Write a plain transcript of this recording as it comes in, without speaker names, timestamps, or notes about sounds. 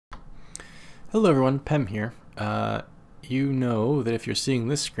Hello everyone, Pem here. You know that if you're seeing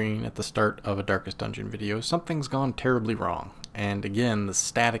this screen at the start of a Darkest Dungeon video, something's gone terribly wrong. And again, the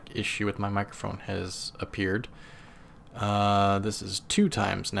static issue with my microphone has appeared. This is 2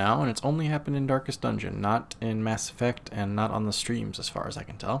 times now, and it's only happened in Darkest Dungeon, not in Mass Effect, and not on the streams as far as I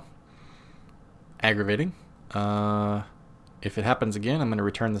can tell. Aggravating. If it happens again, I'm going to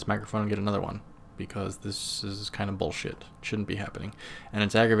return this microphone and get another one, because this is kind of bullshit. It shouldn't be happening. And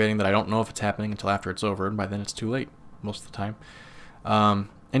it's aggravating that I don't know if it's happening until after it's over, and by then it's too late, most of the time.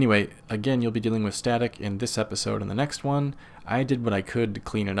 Anyway, again, you'll be dealing with static in this episode and the next one. I did what I could to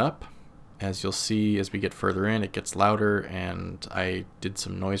clean it up. As you'll see, as we get further in, it gets louder, and I did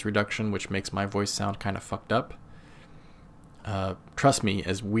some noise reduction, which makes my voice sound kind of fucked up. Trust me,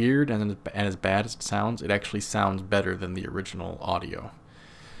 as weird and as bad as it sounds, it actually sounds better than the original audio.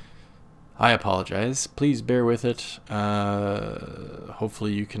 I apologize. Please bear with it.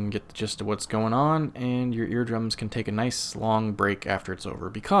 Hopefully you can get the gist of what's going on, and your eardrums can take a nice long break after it's over,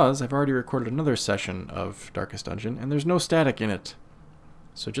 because I've already recorded another session of Darkest Dungeon, and there's no static in it.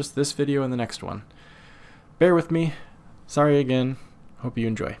 So just this video and the next one. Bear with me. Sorry again. Hope you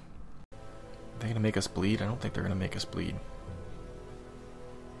enjoy. Are they going to make us bleed? I don't think they're going to make us bleed.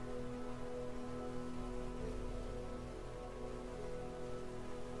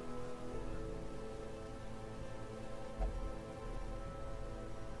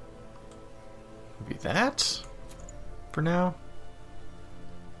 Maybe that? For now?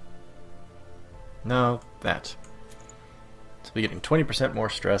 No, that. So we're getting 20% more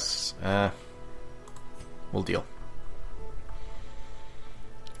stress. We'll deal.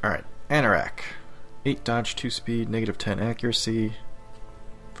 Alright, Anorak. 8 dodge, 2 speed, negative 10 accuracy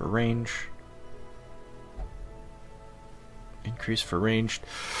for range. Increase for ranged.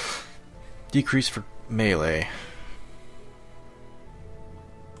 Decrease for melee.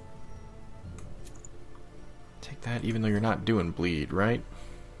 Take that even though you're not doing bleed, right?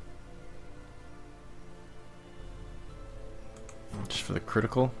 Just for the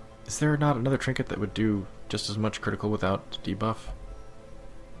critical. Is there not another trinket that would do just as much critical without debuff?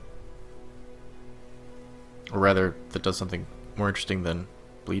 Or rather, that does something more interesting than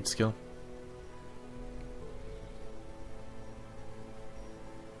bleed skill?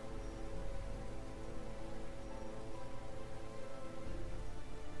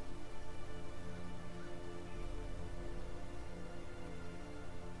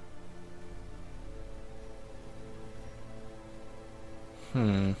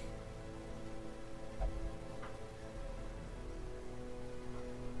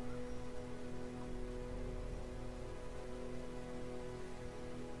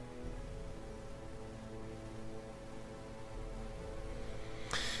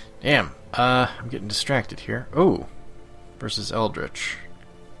 Damn, I'm getting distracted here. Oh, versus Eldritch.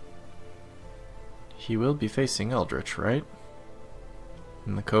 He will be facing Eldritch, right?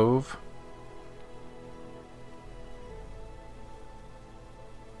 In the cove.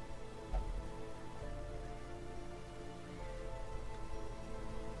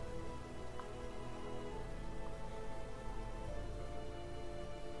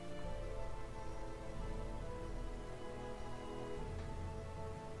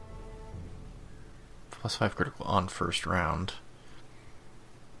 +5 critical on first round.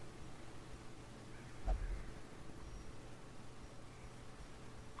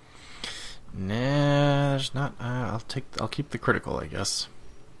 Nah, there's not. I'll keep the critical, I guess.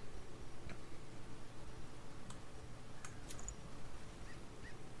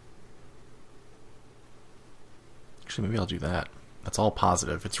 Actually, maybe I'll do that. That's all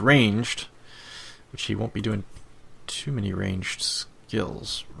positive. It's ranged, which he won't be doing too many ranged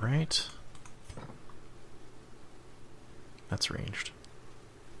skills, right? That's ranged.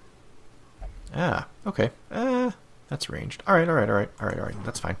 Ah, okay. That's ranged. Alright.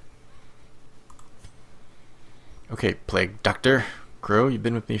 That's fine. Okay, Plague Doctor. Crow, you've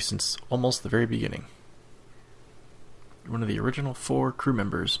been with me since almost the very beginning. You're one of the original 4 crew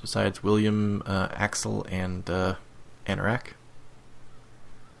members, besides William, Axel, and Anorak.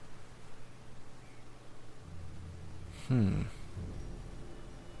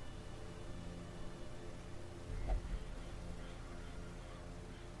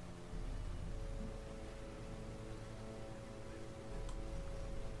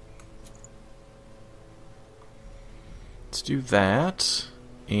 Let's do that,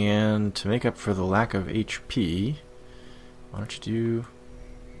 and to make up for the lack of HP, why don't you do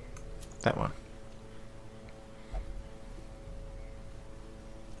that one?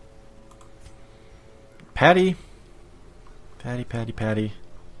 Patty! Patty.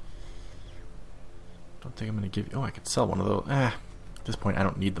 Don't think I'm going to give you... Oh, I could sell one of those. At this point, I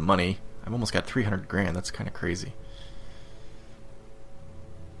don't need the money. I've almost got 300 grand. That's kind of crazy.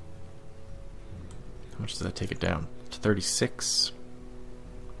 How much did that take it down? To 36.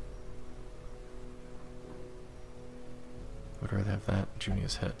 Would rather have that.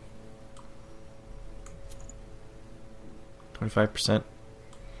 Junia's hit. 25%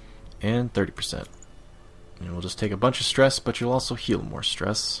 and 30%. And we'll just take a bunch of stress, but you'll also heal more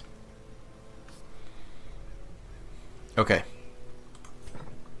stress. Okay.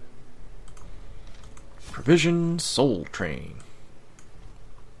 Provision Soul Train.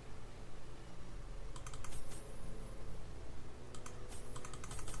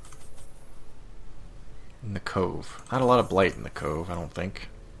 In the Cove. Not a lot of blight in the Cove, I don't think.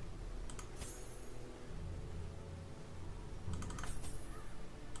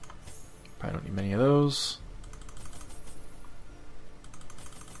 Probably don't need many of those.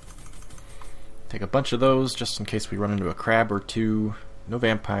 Take a bunch of those just in case we run into a crab or two. No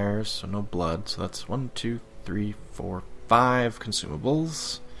vampires, so no blood. So that's 1, 2, 3, 4, 5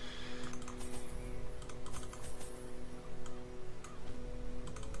 consumables.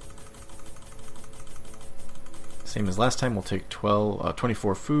 Same as last time, we'll take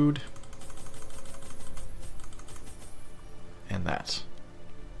 24 food. And that.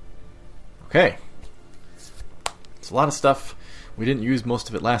 Okay. It's a lot of stuff. We didn't use most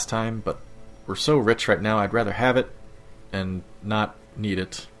of it last time, but we're so rich right now, I'd rather have it and not need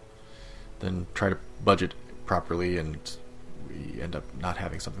it than try to budget properly and we end up not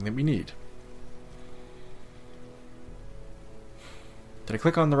having something that we need. Did I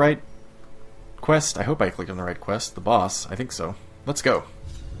click on the right quest? I hope I clicked on the right quest. The boss. I think so. Let's go.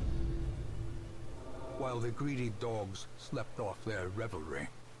 While the greedy dogs slept off their revelry,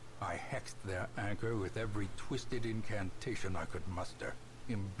 I hexed their anchor with every twisted incantation I could muster,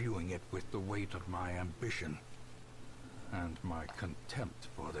 imbuing it with the weight of my ambition and my contempt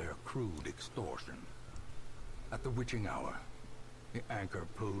for their crude extortion. At the witching hour, the anchor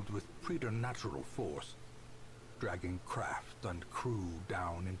pulled with preternatural force, dragging craft and crew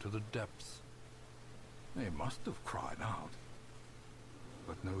down into the depths. They must have cried out,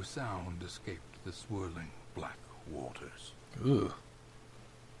 but no sound escaped the swirling black waters. Ooh.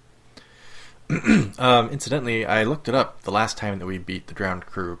 Incidentally, I looked it up the last time that we beat the drowned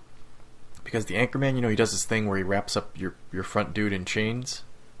crew. Because the Anchorman, you know, he does this thing where he wraps up your front dude in chains.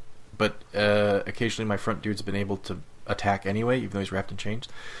 But occasionally my front dude's been able to attack anyway, even though he's wrapped in chains.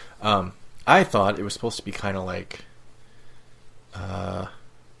 I thought it was supposed to be kind of like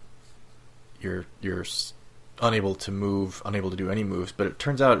you're unable to move, unable to do any moves, but it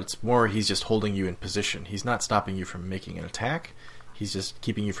turns out it's more he's just holding you in position. He's not stopping you from making an attack. He's just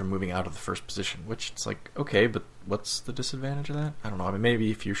keeping you from moving out of the first position, which it's like, okay, but what's the disadvantage of that? I don't know. I mean,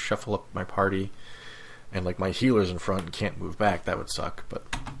 maybe if you shuffle up my party and like my healer's in front and can't move back, that would suck, but...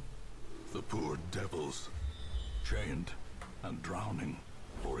 The poor devils, chained and drowning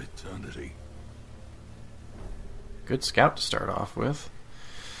for eternity. Good scout to start off with.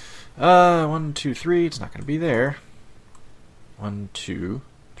 1, 2, 3. It's not going to be there. 1, 2,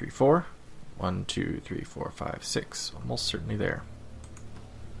 3, 4. 1, 2, 3, 4, 5, 6. Almost certainly there.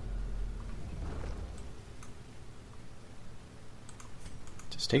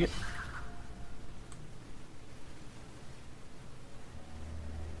 Just take it.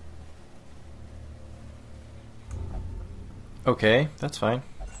 Okay, that's fine.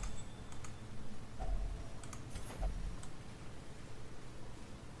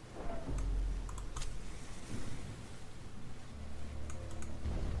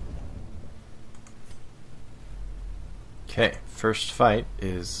 Okay, first fight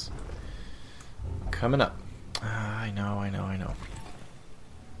is coming up. I know.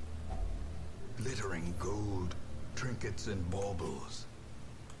 Glittering gold, trinkets and baubles,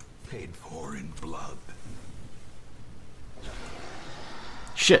 paid for in blood.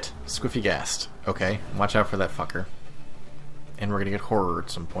 Shit, Squiffy gassed. Okay, watch out for that fucker. And we're gonna get horror at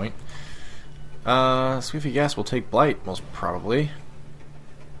some point. Squiffy gas will take blight, most probably.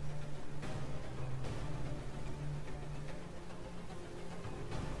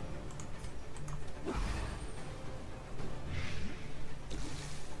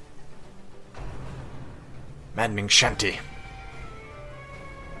 Maddening Shanty.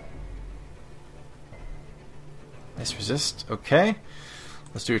 Nice resist. Okay.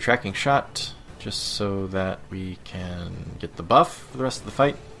 Let's do a tracking shot just so that we can get the buff for the rest of the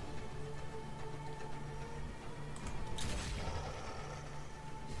fight.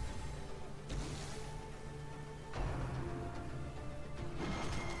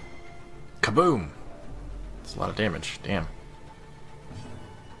 Kaboom! That's a lot of damage. Damn.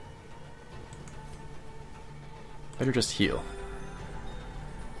 Better just heal.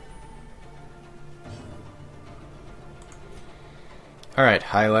 Alright,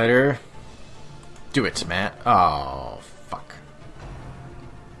 highlighter. Do it, Matt. Oh, fuck.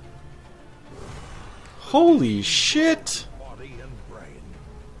 Holy shit! Body and brain.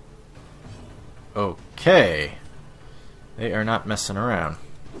 Okay. They are not messing around.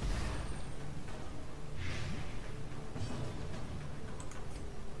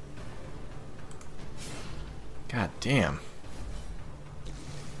 God damn.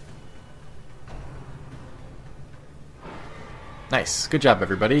 Nice. Good job,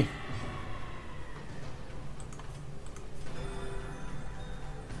 everybody.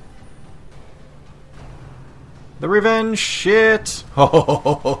 The revenge shit!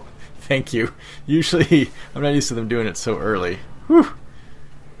 Oh, thank you. Usually, I'm not used to them doing it so early. Whew.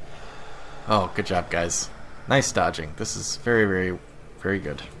 Oh, good job, guys. Nice dodging. This is very, very, very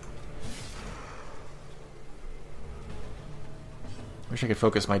good. Wish I could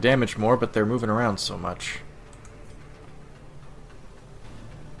focus my damage more, but they're moving around so much.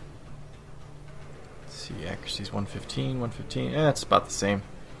 Let's see, accuracy's 115, 115. It's about the same.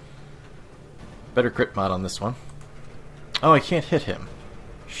 Better crit mod on this one. Oh, I can't hit him.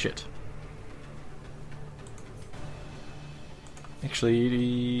 Shit.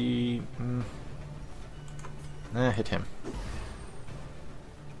 Actually, hit him.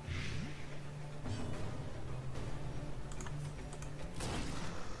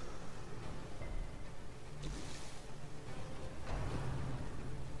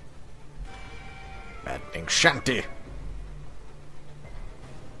 Maddening Shanty!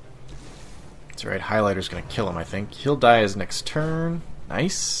 That's right, highlighter's gonna kill him, I think. He'll die his next turn.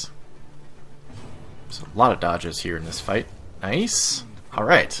 Nice. There's a lot of dodges here in this fight. Nice.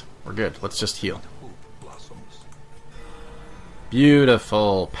 Alright, we're good. Let's just heal.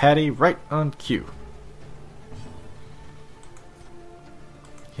 Beautiful. Patty, right on cue.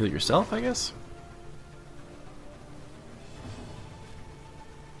 Heal yourself, I guess?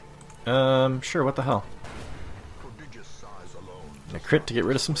 Sure, what the hell? And a crit to get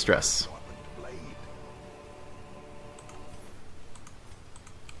rid of some stress.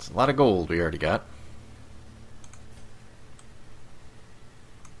 It's a lot of gold we already got.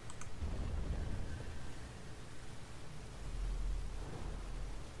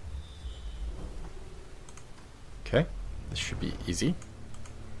 Okay, this should be easy.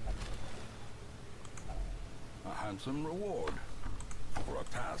 A handsome reward for a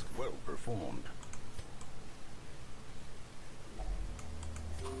task well performed.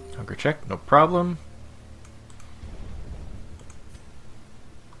 Hunger check, no problem.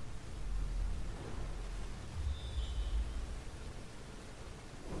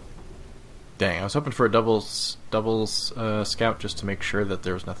 Dang, I was hoping for a doubles scout just to make sure that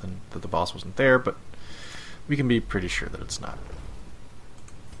there was nothing, that the boss wasn't there, but we can be pretty sure that it's not.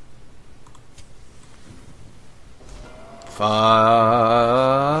 Fuck.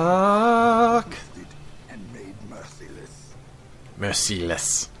 And made merciless.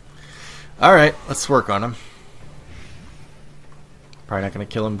 Merciless. Alright, let's work on him. Probably not going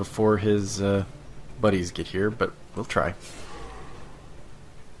to kill him before his buddies get here, but we'll try.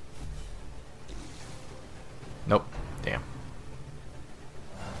 Nope. Damn.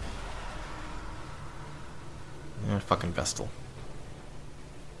 Yeah, fucking Vestal.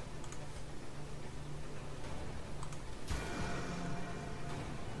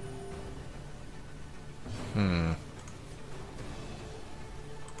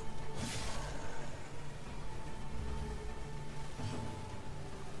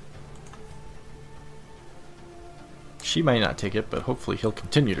 She might not take it, but hopefully he'll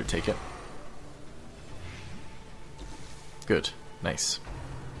continue to take it. Good. Nice.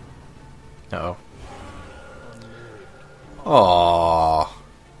 Uh-oh. Aww.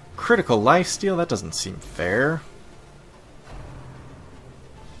 Critical lifesteal? That doesn't seem fair.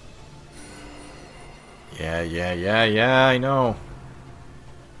 Yeah, I know.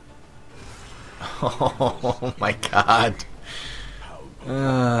 Oh my god.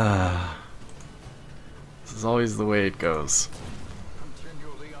 This is always the way it goes.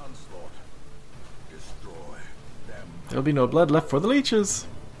 Continue the onslaught. Destroy them. There'll be no blood left for the leeches.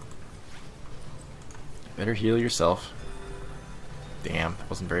 Better heal yourself. Damn, that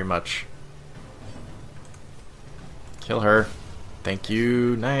wasn't very much. Kill her. Thank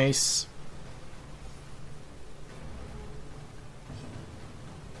you. Nice.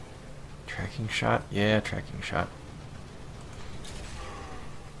 Tracking shot? Yeah, tracking shot.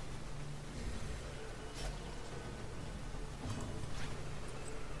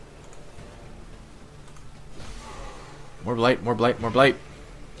 More blight, more blight, more blight.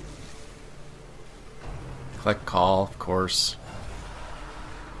 Collect call, of course.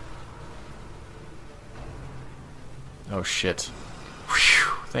 Oh shit.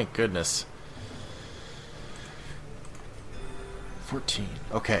 Thank goodness. 14.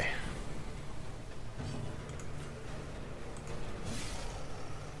 Okay.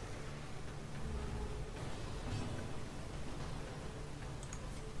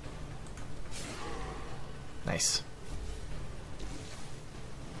 Nice.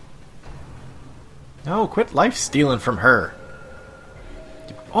 No, quit life stealing from her.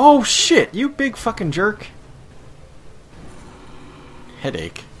 Oh shit, you big fucking jerk.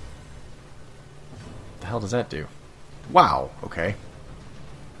 Headache. What the hell does that do? Wow, okay.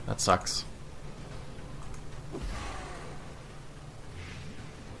 That sucks.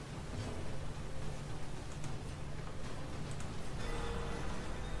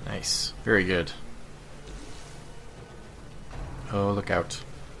 Nice. Very good. Oh, look out.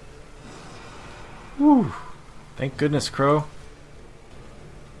 Whew. Thank goodness, Crow.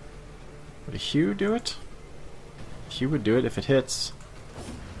 Would a Hugh do it? Hugh would do it if it hits.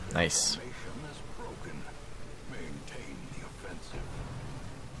 Nice.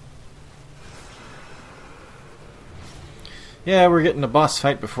 Yeah, we're getting a boss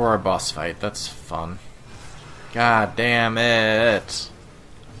fight before our boss fight. That's fun. God damn it.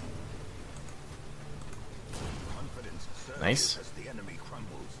 Nice.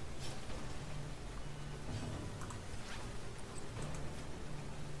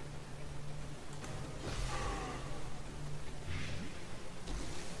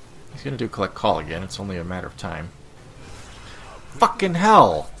 He's gonna do collect call again. It's only a matter of time. Fucking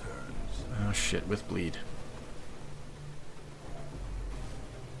hell! Oh shit, with bleed.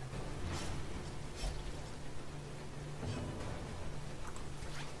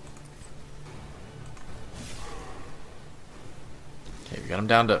 Okay, we got him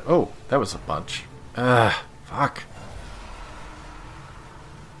down to... Oh, that was a bunch. Fuck.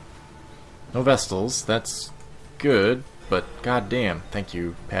 No Vestals, that's good, but goddamn. Thank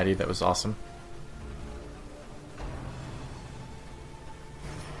you, Patty, that was awesome.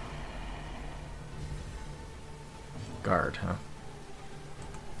 Guard, huh?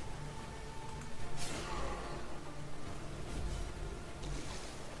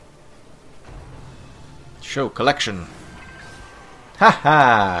 Show collection.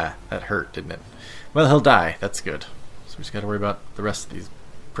 Ha! That hurt, didn't it? Well, he'll die. That's good. So we just gotta worry about the rest of these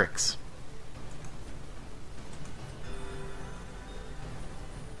pricks.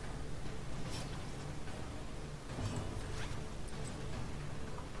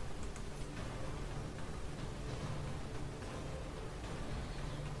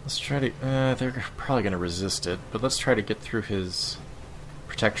 Let's try to... they're probably gonna resist it, but let's try to get through his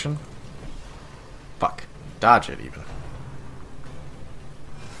protection. Fuck. Dodge it, even.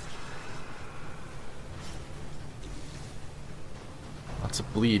 Lots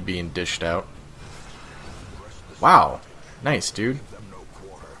of bleed being dished out. Wow. Nice, dude.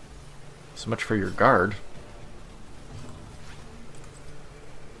 So much for your guard.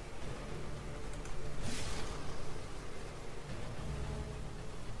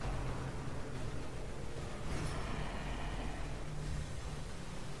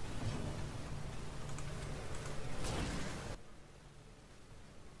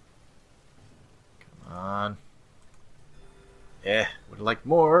 Come on. Yeah, would have liked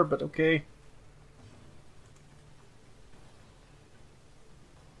more, but okay.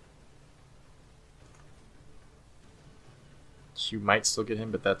 You might still get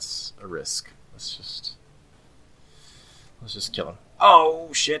him, but that's a risk. Let's just kill him.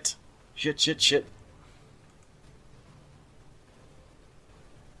 Oh shit! Shit!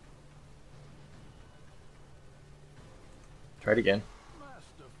 Try it again.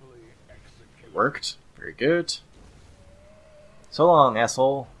 It worked. Very good. So long,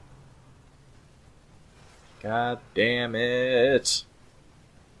 asshole. God damn it.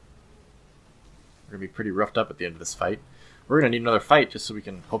 We're gonna be pretty roughed up at the end of this fight. We're gonna need another fight just so we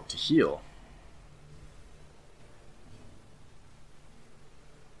can hope to heal.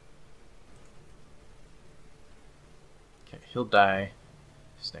 Okay, he'll die.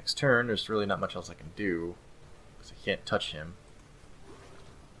 His next turn, there's really not much else I can do, because I can't touch him.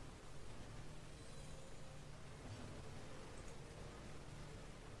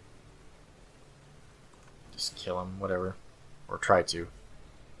 Just kill him, whatever. Or try to.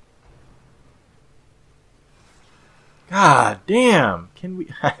 God damn! Can we...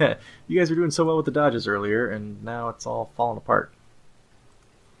 You guys were doing so well with the dodges earlier, and now it's all falling apart.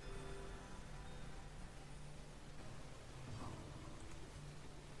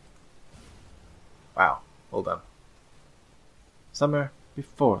 Wow. Hold on. Summer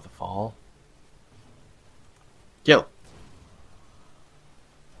before the fall. Kill!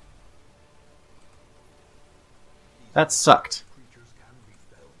 That sucked.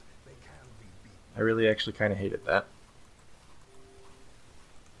 I really actually kind of hated that.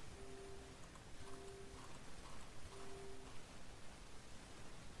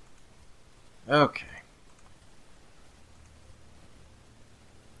 Okay.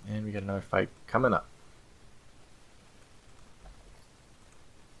 And we got another fight coming up.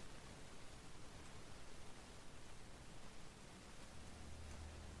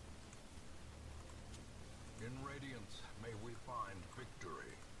 In Radiance, may we find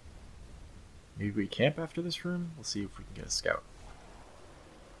victory. Maybe we camp after this room? We'll see if we can get a scout.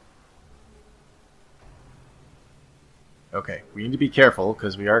 Okay, we need to be careful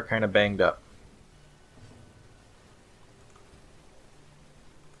because we are kind of banged up.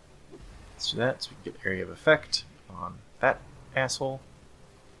 Let's do that so we can get area of effect on that asshole.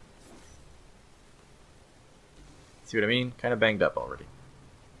 See what I mean? Kind of banged up already.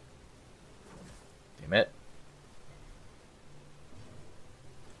 Damn it.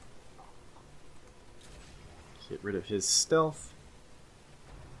 Get rid of his stealth.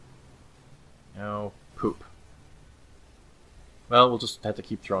 No, poop. Well, we'll just have to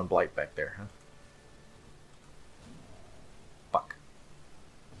keep throwing Blight back there, huh? Fuck.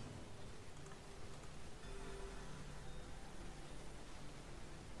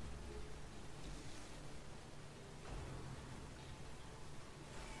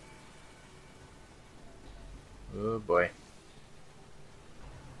 Oh boy.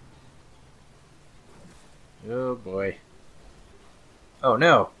 Oh boy. Oh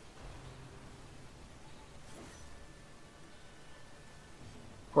no!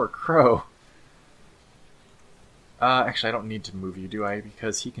 Poor Crow. Actually, I don't need to move you, do I?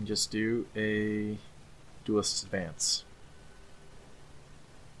 Because he can just do a Duelist's Advance.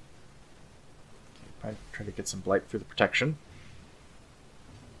 Okay, try to get some Blight through the protection.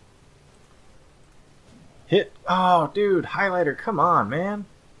 Hit! Oh, dude, Highlighter, come on, man!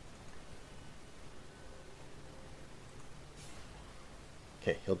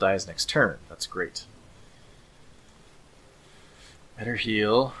 Okay, he'll die his next turn. That's great. Better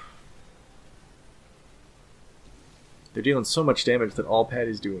heal. They're dealing so much damage that all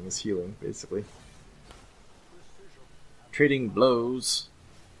Patty's doing is healing, basically. Trading blows.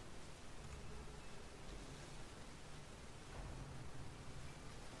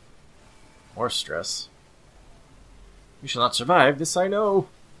 More stress. We shall not survive, this I know.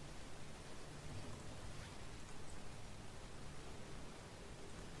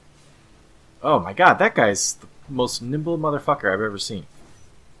 Oh my god, that guy's the most nimble motherfucker I've ever seen.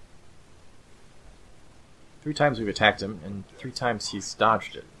 3 times we've attacked him, and 3 times he's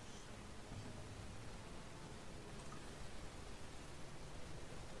dodged it.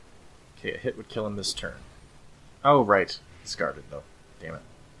 Okay, a hit would kill him this turn. Oh, right. Discarded, though. Damn it.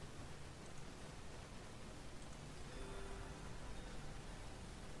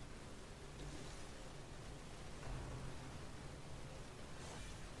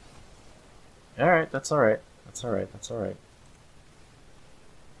 Alright, that's alright. That's alright, that's alright.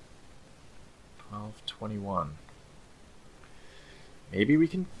 12-21. Maybe we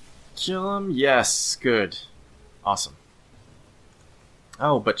can kill him? Yes, good. Awesome.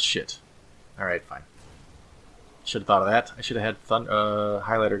 Oh, but shit. Alright, fine. Should have thought of that. I should have had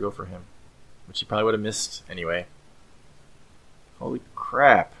Highlighter go for him. Which he probably would have missed anyway. Holy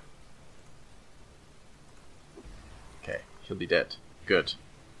crap. Okay, he'll be dead. Good.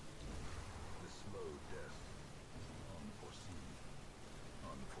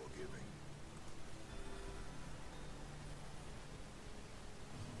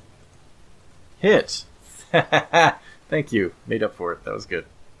 Hit! Thank you. Made up for it. That was good.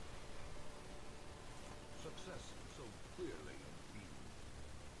 Success so clearly in view.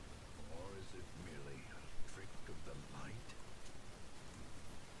 Or is it merely a trick of the light?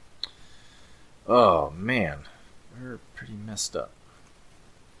 Oh, man. We're pretty messed up.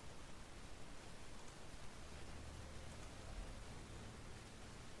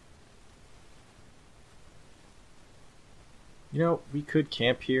 You know, we could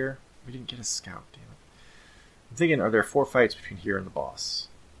camp here. We didn't get a scout, damn it. I'm thinking, are there 4 fights between here and the boss?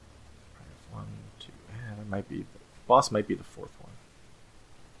 1, 2, that might be... The boss might be the 4th one.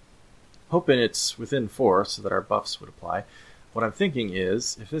 Hoping it's within 4 so that our buffs would apply. What I'm thinking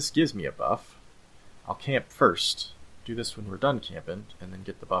is, if this gives me a buff, I'll camp first, do this when we're done camping, and then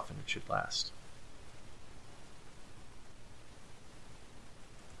get the buff and it should last.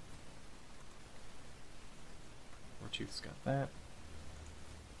 Wartooth's got that.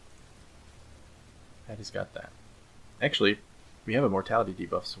 Patty's got that. Actually, we have a mortality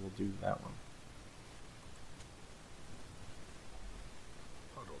debuff, so we'll do that one.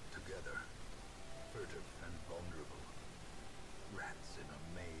 Huddled together, furtive and vulnerable. Rats in a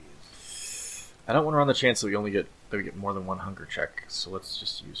maze. I don't want to run the chance that we get more than one hunger check, so let's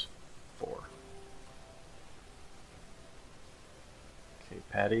just use 4. Okay,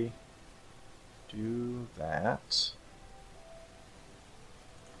 Patty. Do that.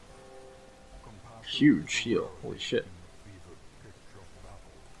 Huge heal. Holy shit.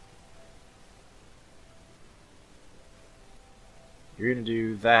 You're going to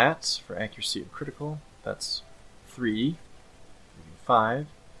do that for accuracy and critical. That's 3. 5.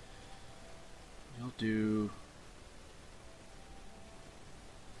 You'll do...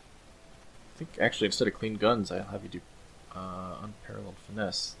 I think actually instead of clean guns, I'll have you do unparalleled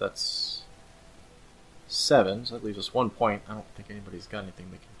finesse. That's 7, so that leaves us 1 point. I don't think anybody's got anything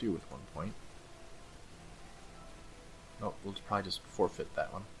they can do with 1 point. Nope, we'll probably just forfeit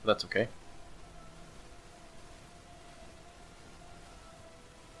that one, but that's okay.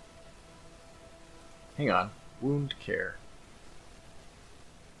 Hang on. Wound care.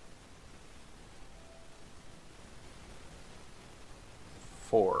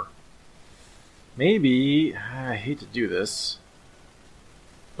 Four. Maybe, I hate to do this,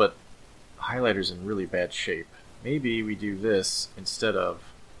 but highlighter's in really bad shape. Maybe we do this instead of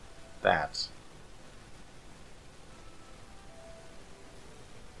that.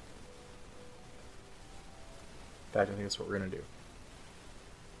 In fact, I think that's what we're going to do.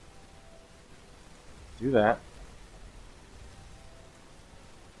 Do that.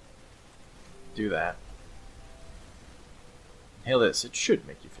 Do that. Inhale this. It should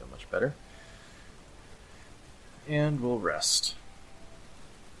make you feel much better. And we'll rest.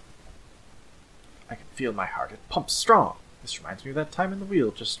 I can feel my heart. It pumps strong. This reminds me of that time in the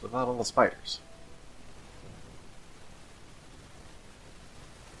wheel, just without all the spiders.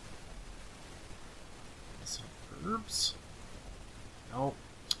 Some herbs. No.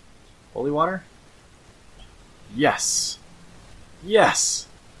 Holy water? Yes! Yes!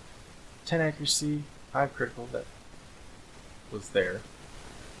 10 accuracy, 5 critical, that was there.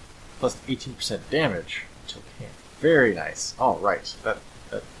 Plus 18% damage until camp. Very nice. Alright, that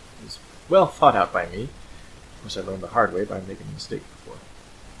was well thought out by me. Of course, I learned the hard way by making a mistake before.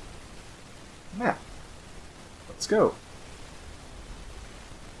 Map. Let's go.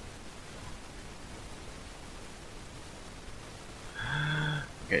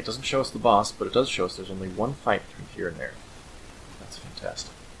 Okay, it doesn't show us the boss, but it does show us there's only one fight between here and there. That's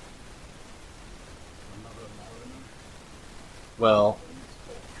fantastic. Well,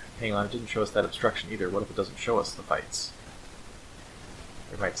 hang on, it didn't show us that obstruction either. What if it doesn't show us the fights?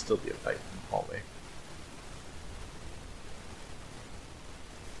 There might still be a fight in the hallway.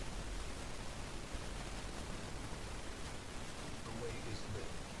 The way is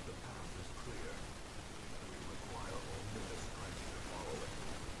lit. The path is clear. We require all Miller's strength to follow it.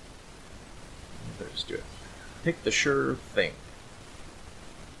 Better just do it. Pick the sure thing.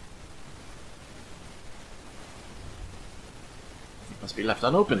 It must be left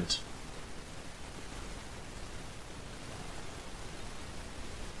unopened.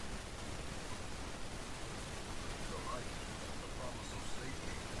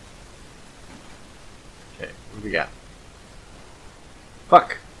 Okay, what do we got?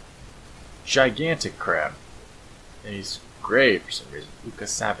 Fuck! Gigantic crab. And he's gray for some reason. Luca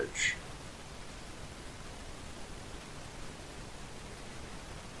Savage.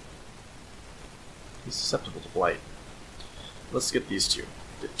 He's susceptible to blight. Let's get these two.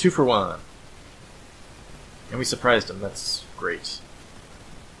 Did 2 for 1 on them. And we surprised him, that's great.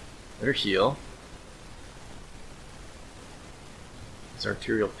 Better heal. His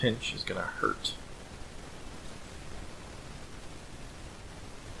arterial pinch is gonna hurt.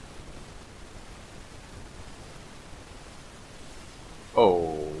 Oh,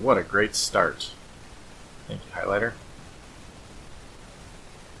 what a great start. Thank you, highlighter.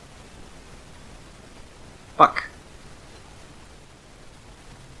 Fuck.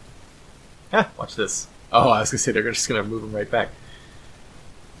 Ah, watch this. Oh, I was gonna say they're just gonna move him right back.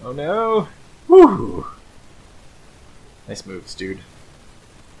 Oh no! Woo! Nice moves, dude.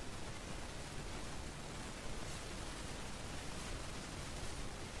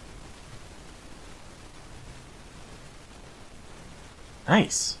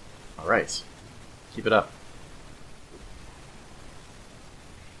 Nice! Alright. Keep it up.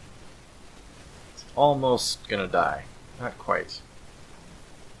 It's almost gonna die. Not quite.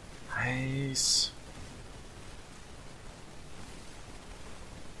 Nice.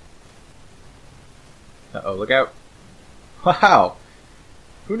 Uh-oh, look out. Wow!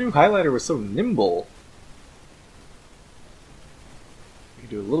 Who knew Highlighter was so nimble? We can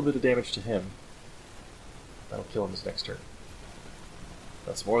do a little bit of damage to him. That'll kill him his next turn.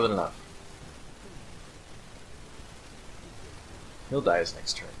 That's more than enough. He'll die his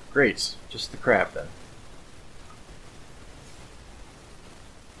next turn. Great. Just the crab then.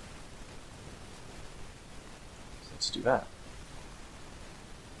 So let's do that.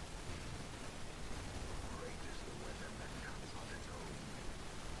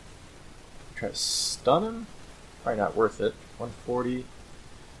 Try to stun him? Probably not worth it. 140,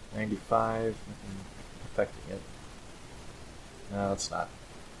 95, nothing affecting it. No, it's not.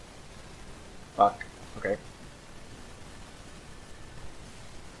 Fuck. Okay.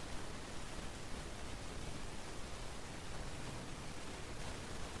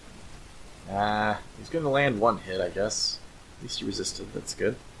 He's gonna land one hit, I guess. At least he resisted, that's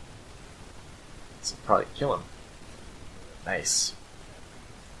good. This will probably kill him. Nice.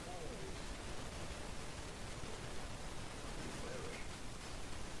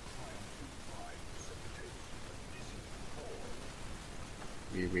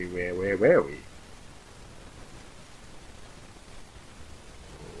 Where are we?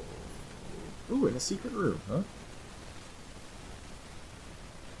 Ooh, in a secret room, huh?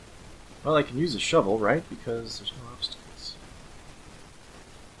 Well, I can use a shovel, right? Because there's no obstacles.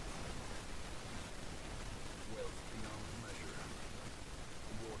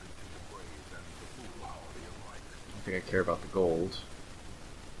 I don't think I care about the gold.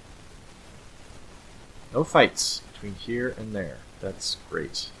 No fights between here and there. That's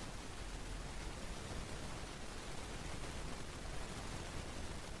great.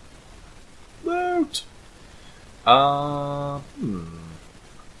 Loot!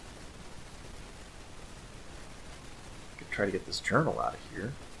 Could try to get this journal out of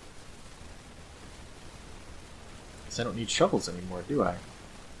here. Guess I don't need shovels anymore, do I?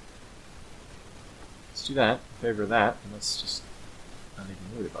 Let's do that, in favor of that, and let's just not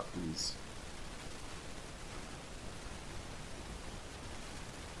even worry about these.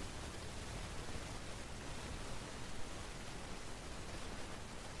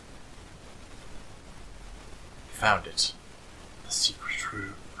 Found it. The secret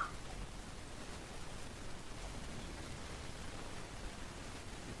room.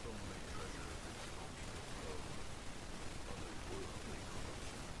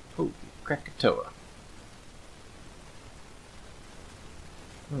 Oh, Krakatoa.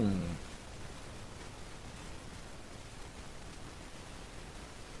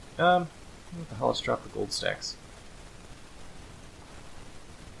 What the hell? Let's drop the gold stacks.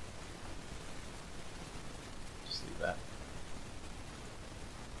 Just leave that.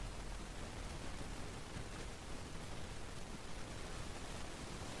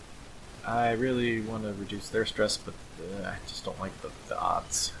 I really want to reduce their stress, but I just don't like the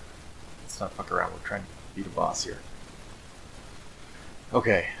odds. Let's not fuck around. We're trying to beat a boss here.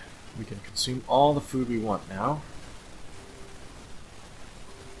 Okay, we can consume all the food we want now.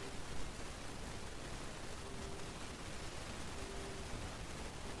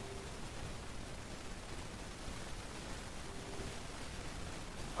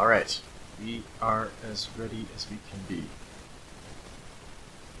 Alright, we are as ready as we can be.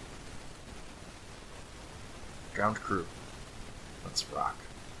 Drowned crew. Let's rock.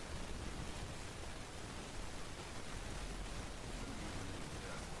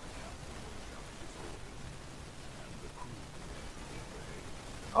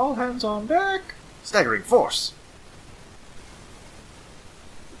 All hands on deck! Staggering force!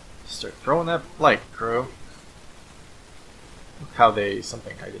 Start throwing that light, crew. Look how they...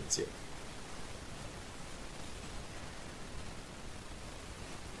 something, I didn't see it.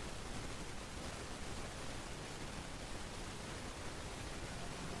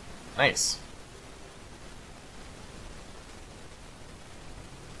 Nice.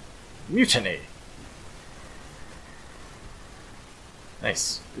 Mutiny!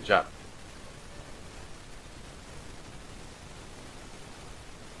 Nice. Good job.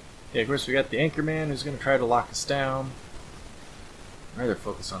 Yeah, of course we got the Anchorman who's going to try to lock us down. I'd rather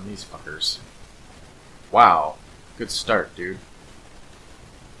focus on these fuckers. Wow. Good start, dude.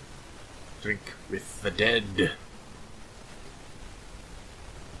 Drink with the dead.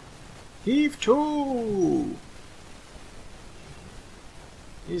 Heave to!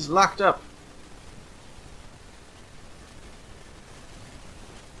 He's locked up.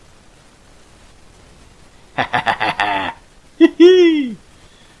 Ha ha ha ha! Hee hee!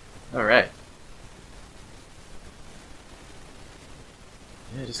 Alright.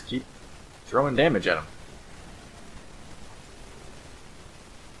 Yeah, just keep throwing damage at him.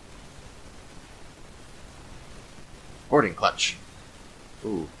 Hoarding clutch.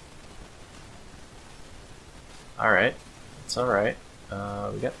 Ooh. Alright. It's alright.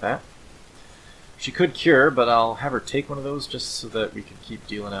 We got that. She could cure, but I'll have her take one of those just so that we can keep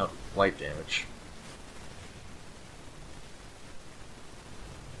dealing out light damage.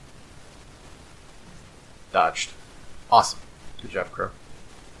 Dodged. Awesome. Good job, Crow.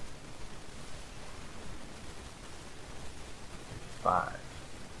 5.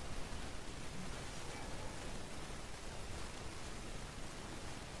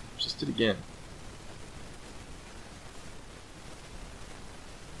 Just did again.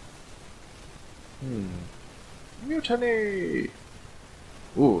 Mutiny!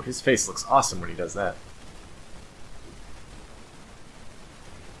 Ooh, his face looks awesome when he does that.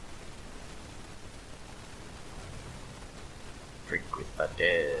 Drink with the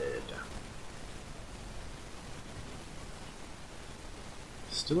dead.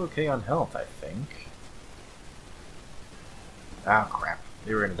 Still okay on health, I think. Ah, crap.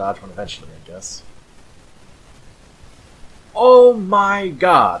 They were gonna dodge one eventually, I guess. Oh my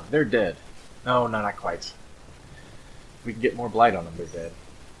god! They're dead. No, not quite. If we can get more blight on them, they're dead.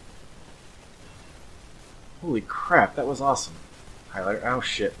 Holy crap, that was awesome. Highlighter. Oh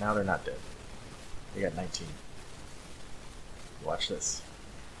shit, now they're not dead. They got 19. Watch this.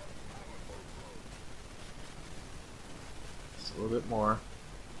 Just a little bit more.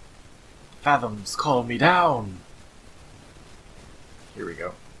 Fathoms, call me down! Here we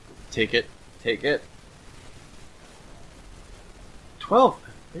go. Take it. Take it. 12.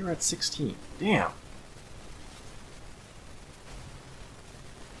 They were at 16. Damn.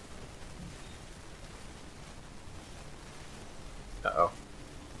 Uh-oh.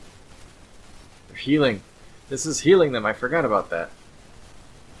 They're healing. This is healing them. I forgot about that.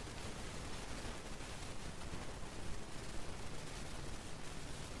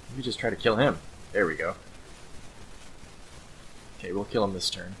 Let me just try to kill him. There we go. Okay, we'll kill him this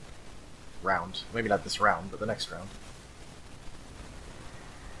turn. Round. Maybe not this round, but the next round.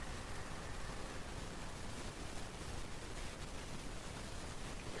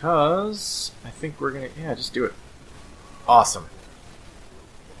 Because I think we're gonna... Yeah, just do it. Awesome.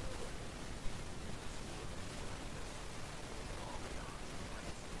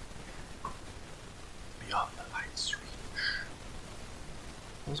 Beyond the light's reach.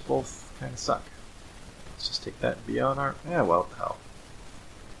 Those both kind of suck. Let's just take that beyond our... Yeah, well, hell.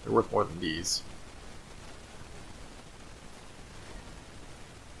 They're worth more than these.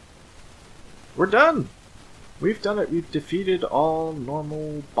 We're done! We've done it. We've defeated all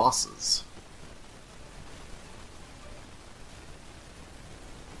normal bosses.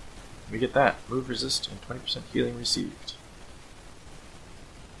 We get that. Move resist and 20% healing received.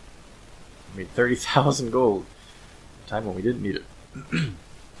 We made 30,000 gold at a time when we didn't need it.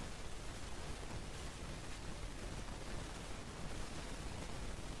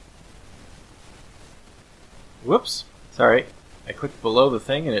 Whoops. Sorry. I clicked below the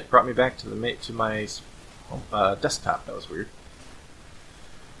thing and it brought me back to the my desktop. That was weird.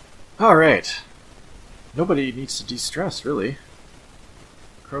 Alright. Nobody needs to de-stress, really.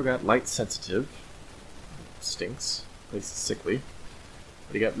 Crow got light sensitive. Stinks. Place is sickly.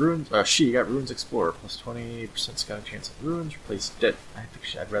 But he got runes. She got runes explorer plus 20% scouting chance of runes. Replace dead. I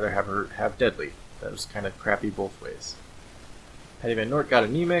think I'd rather have her have deadly. That was kind of crappy both ways. Patty Van Noort got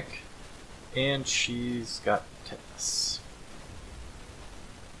anemic, and she's got tetanus.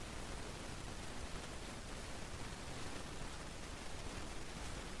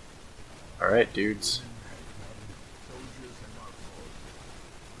 All right, dudes.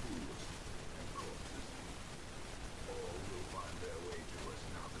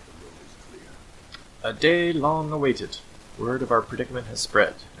 A day long awaited. Word of our predicament has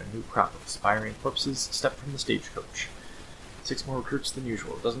spread. A new crop of aspiring corpses step from the stagecoach. 6 more recruits than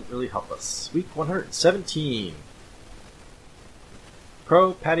usual. Doesn't really help us. Week 117.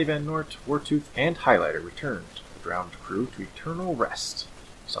 Crow, Patty Van Noort, Wartooth, and Highlighter returned. The drowned crew to eternal rest.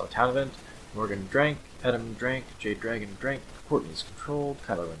 Saw a town event. Morgan drank, Adam drank, Jade Dragon drank, Courtney's controlled,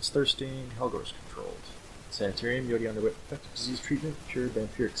 Kylo Ren's thirsting, Helgor's controlled. Sanitarium, Yodi underwent effective disease treatment, cured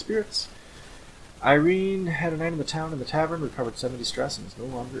vampiric spirits. Irene had a night in the town in the tavern, recovered 70 stress, and is no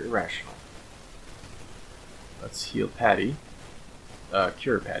longer irrational. Let's heal Patty.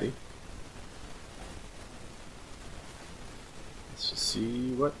 Cure Patty. Let's just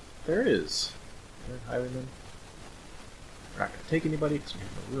see what there is. Highwayman. We're not going to take anybody because we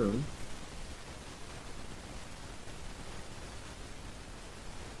have no room.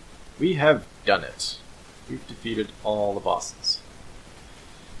 We have done it. We've defeated all the bosses.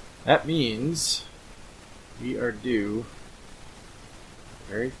 That means we are due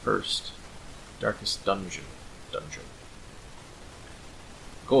the very first Darkest Dungeon.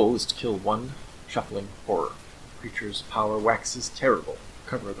 Goal is to kill one shuffling horror. The creature's power waxes terrible.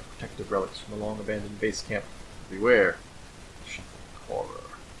 Cover the protective relics from the long-abandoned base camp. Beware. Shuffling horror.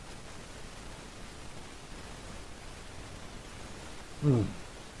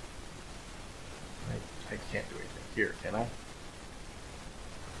 I can't do anything here, can I?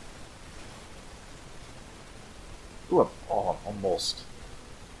 Ooh, oh, almost.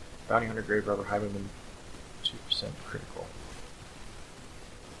 Bounty Hunter, Grave Robber, Highwayman, 2% critical.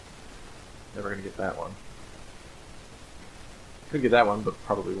 Never gonna get that one. Could get that one, but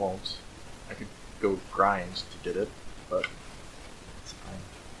probably won't. I could go grind to get it, but it's fine.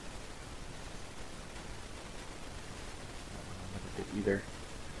 I'll never get either.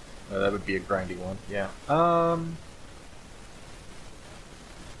 That would be a grindy one, yeah.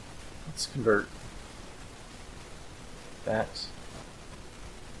 Let's convert that.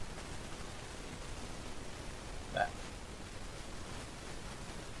 That.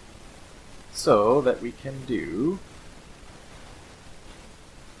 So that we can do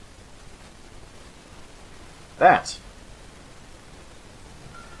that.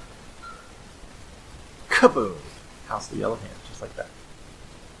 Kaboom! House of the Yellow Hand, just like that.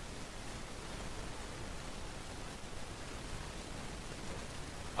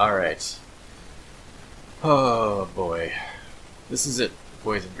 Alright. Oh boy. This is it,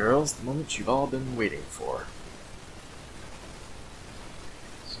 boys and girls, the moment you've all been waiting for.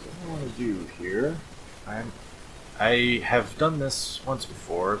 So what I want to do here, I have done this once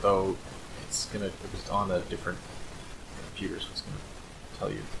before, though it was on a different computer, so it's going to tell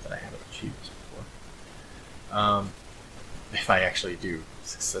you that I haven't achieved this before. If I actually do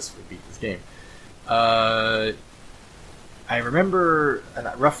successfully beat this game. I remember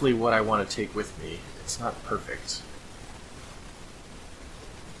roughly what I want to take with me. It's not perfect.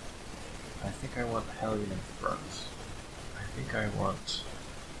 I think I want Hellion in front. I think I want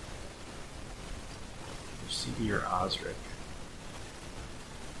CD or Osric.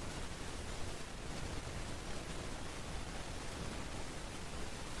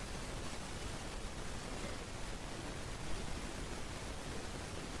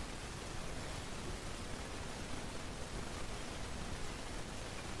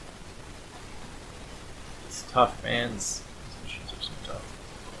 It's tough, man. These missions are so tough.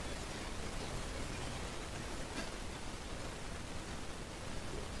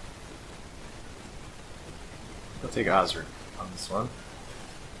 I'll take Osric on this one.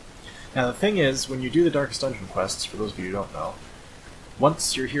 Now the thing is, when you do the Darkest Dungeon quests, for those of you who don't know,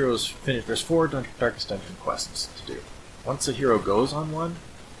 once your hero's finished, there's 4 Darkest Dungeon quests to do. Once a hero goes on one,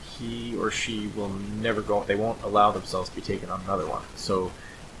 he or she will never go, they won't allow themselves to be taken on another one. So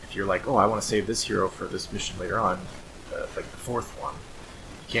if you're like, oh, I want to save this hero for this mission later on, like the 4th one,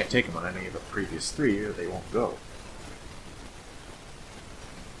 you can't take them on any of the previous 3 or they won't go.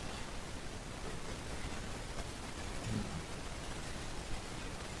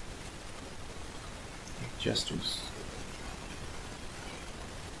 Jester's.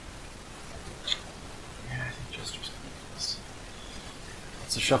 Yeah, I think Jester's gonna do this.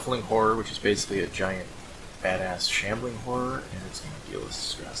 It's a shuffling horror, which is basically a giant, badass shambling horror, and it's gonna deal with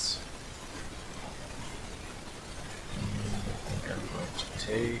stress. And I think I'm going to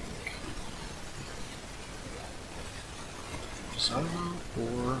take Josama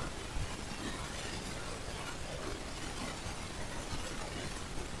or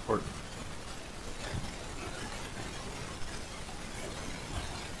Horton.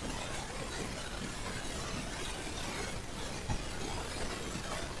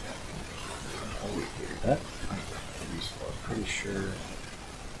 That might be useful. I'm pretty sure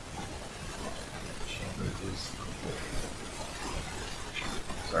Chamber is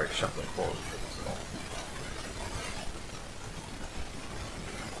sorry, shuffling forward.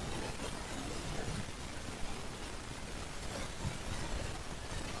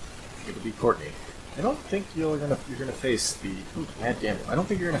 It'll be Courtney. I don't think you're gonna face the god damn it. I don't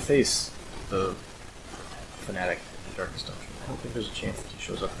think you're gonna face the fanatic in the Darkest Dungeon. I don't think there's a chance that he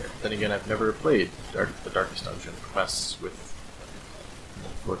shows up there. Then again, I've never played the Darkest Dungeon quests with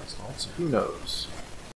Gordon's Vault, so who knows?